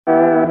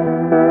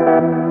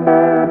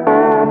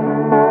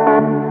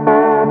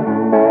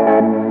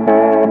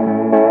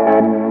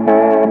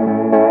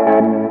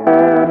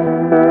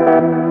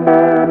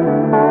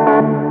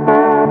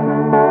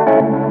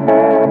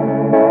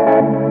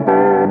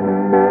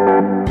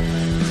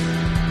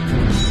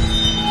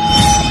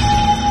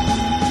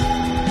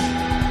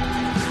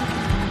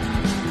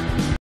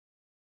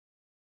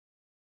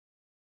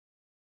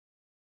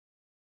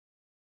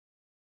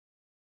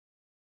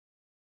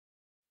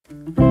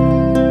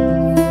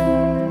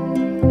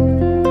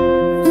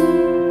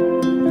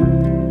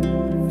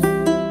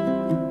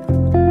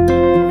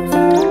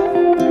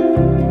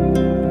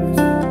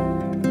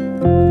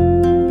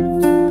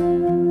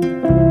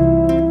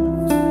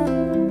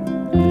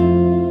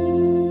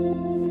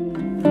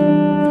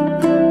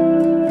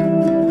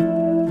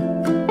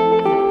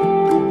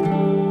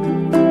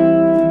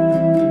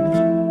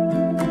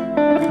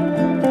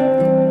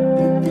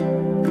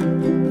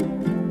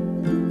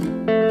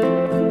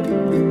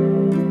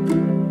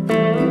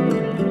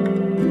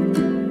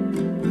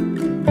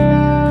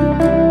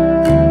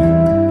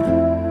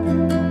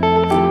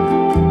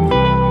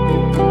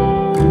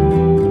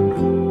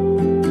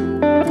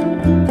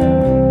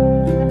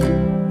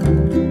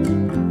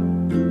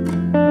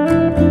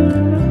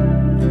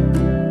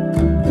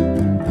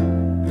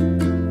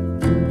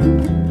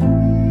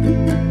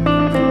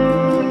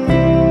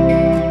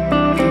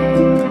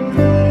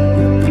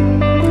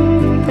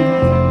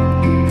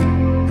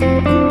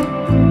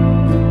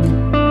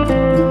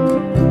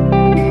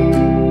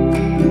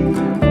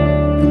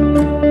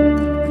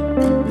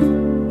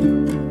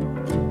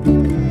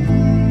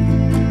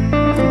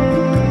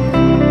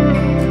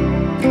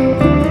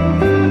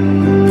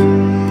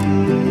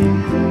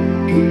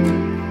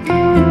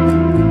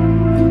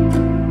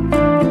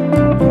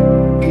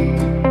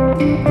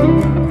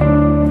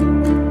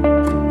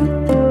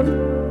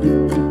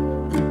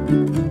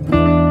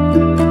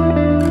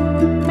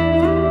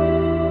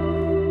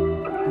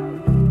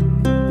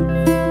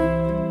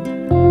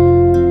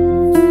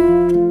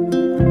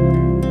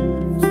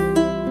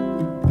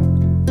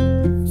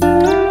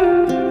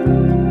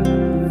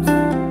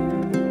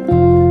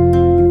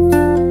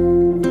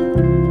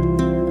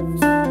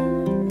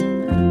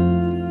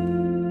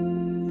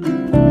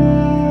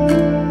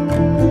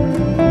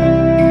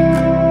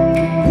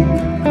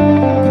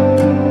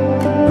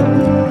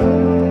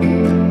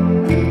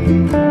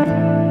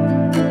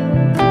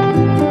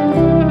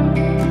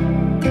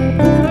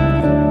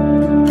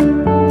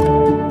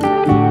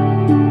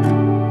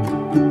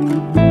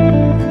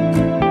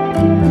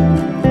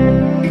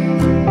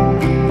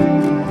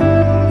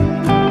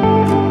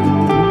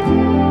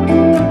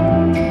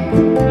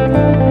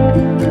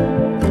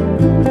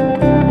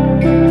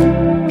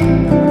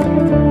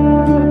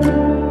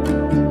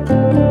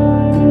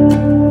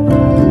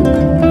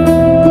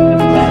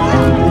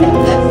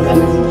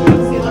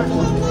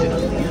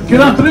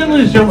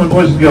ladies and gentlemen,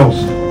 boys and girls.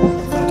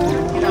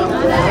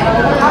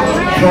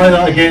 Try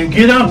that again.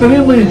 Good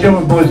afternoon, ladies and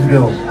gentlemen, boys and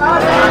girls.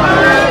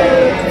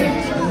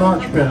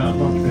 Much better,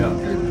 much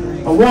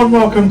better. A warm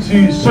welcome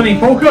to sunny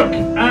Falkirk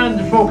and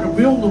the Falkirk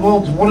Wheel, the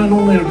world's one and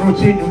only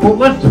rotating boat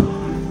lift.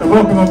 And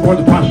welcome on board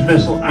the passenger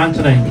vessel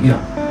Antonine here.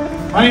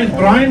 My name is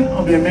Brian.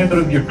 I'll be a member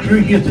of your crew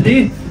here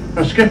today.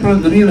 Our skipper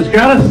at the rear is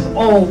Gareth.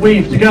 All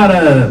wave to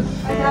Gareth.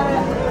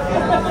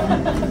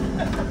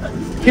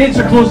 Gates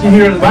are closing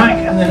here at the back,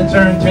 and then it's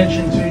our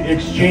intention to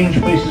exchange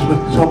places with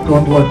the top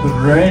gondola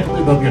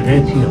directly above your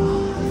head here.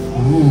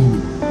 Ooh.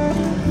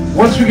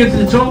 Once we get to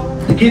the top,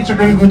 the gates are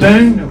going to go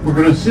down. We're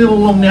going to sail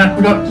along the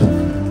aqueduct,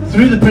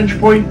 through the pinch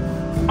point,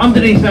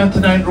 underneath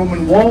Antonine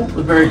Roman Wall,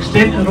 the very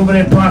extent of the Roman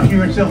Empire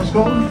here in south of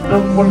Scotland,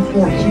 built in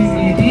 142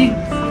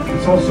 AD.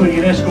 It's also a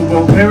UNESCO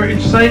World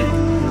Heritage Site.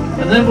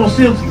 And then we'll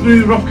sail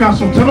through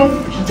Roughcastle Tunnel,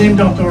 which is named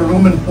after a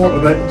Roman fort,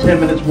 about 10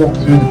 minutes walk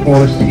through the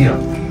forest here.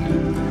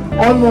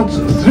 Onwards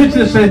through to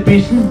the South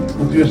Basin,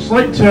 we'll do a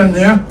slight turn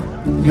there,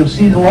 and you'll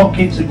see the lock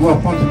gates that go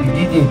up onto the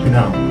Union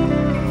Canal.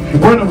 If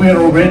you weren't aware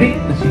already,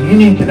 it's the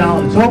Union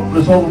Canal at the top,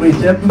 it's all the way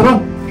to Edinburgh,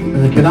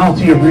 and the canal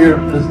to your rear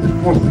is the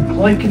Forth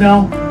Clyde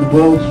Canal, the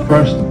world's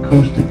first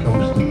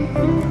coast-to-coast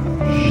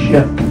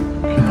ship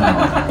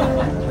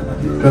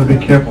canal. Got to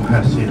be careful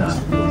how to say that.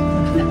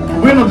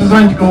 We're not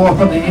designed to go up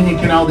on the Union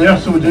Canal there,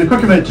 so we'll do a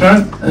quick about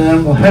turn, and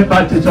then we'll head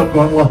back to the top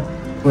gondola,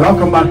 where I'll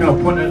come back and I'll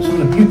point out some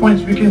of the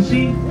viewpoints we can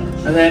see,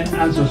 and then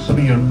answer some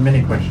of your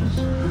many questions.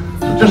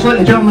 So just like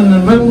the gentleman in the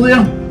middle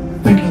there,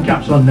 thinking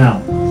caps on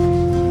now.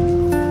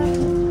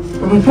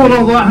 But before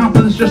all that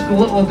happens, just a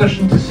little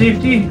addition to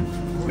safety.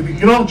 If you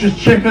could all just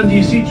check under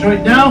your seats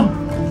right now.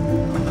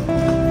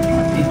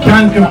 You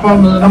can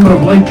confirm that the number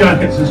of life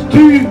jackets is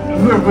 2,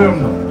 and we're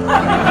wearing them.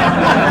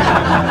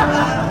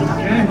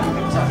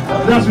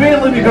 That's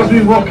mainly because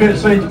we walk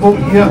outside the boat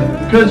here.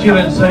 Because you're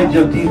inside,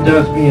 you're deemed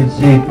as being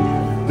safe.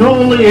 Not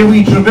only are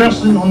we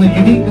traversing on the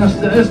uniqueness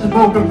that is the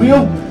Falkirk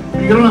Wheel,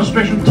 but you're on a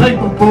special type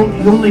of boat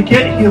you only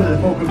get here at the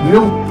Falkirk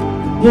Wheel.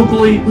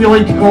 Locally, we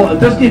like to call it a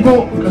Disney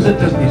boat because it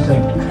Disney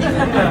synced.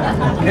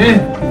 Okay?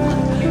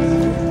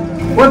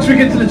 Once we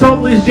get to the top,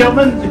 ladies and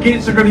gentlemen, the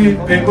gates are going to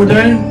go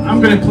down.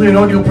 I'm going to play an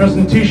audio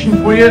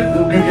presentation for you.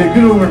 It'll give you a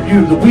good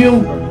overview of the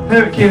wheel, how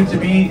it came to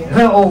be,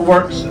 how it all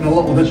works, and a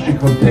little history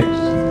context.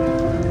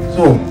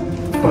 So,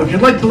 but if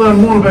you'd like to learn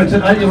more about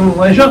it at your own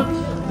leisure,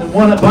 then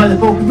why not buy the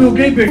Falkirk Wheel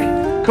Guidebook?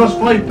 It costs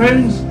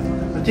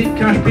 £5. I take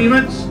cash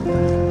payments.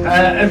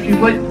 If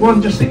you'd like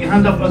one, just stick your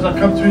hand up as I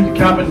come through the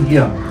cabin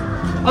here.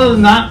 Other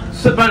than that,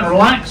 sit back and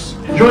relax,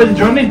 enjoy the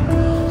journey,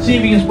 see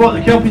if you can spot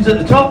the kelpies at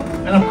the top,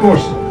 and of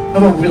course,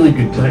 have a really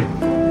good time.